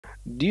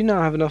Do you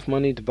not have enough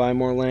money to buy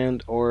more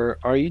land, or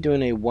are you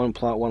doing a one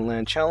plot, one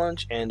land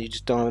challenge and you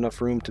just don't have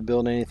enough room to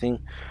build anything?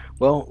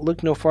 Well,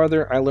 look no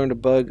farther. I learned a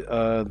bug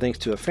thanks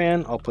to a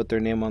fan. I'll put their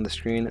name on the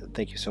screen.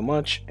 Thank you so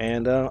much.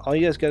 And all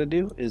you guys got to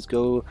do is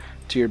go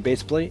to your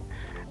base plate,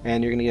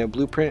 and you're going to get a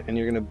blueprint, and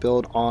you're going to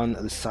build on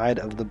the side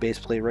of the base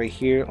plate right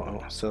here.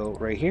 So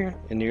right here,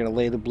 and you're going to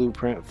lay the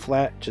blueprint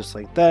flat just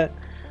like that.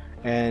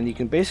 And you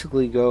can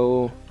basically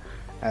go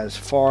as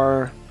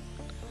far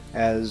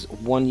as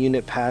 1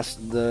 unit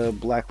past the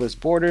blacklist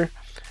border.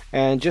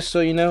 And just so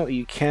you know,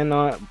 you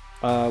cannot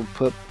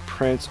put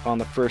prints on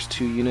the first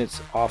 2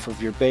 units off of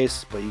your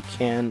base, but you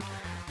can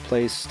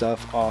place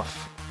stuff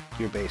off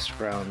your base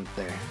around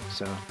there.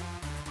 So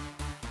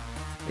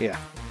yeah.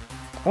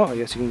 Oh, I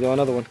guess you can go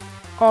another one.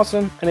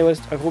 Awesome. Anyways,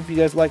 I hope you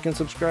guys like and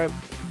subscribe.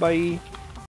 Bye.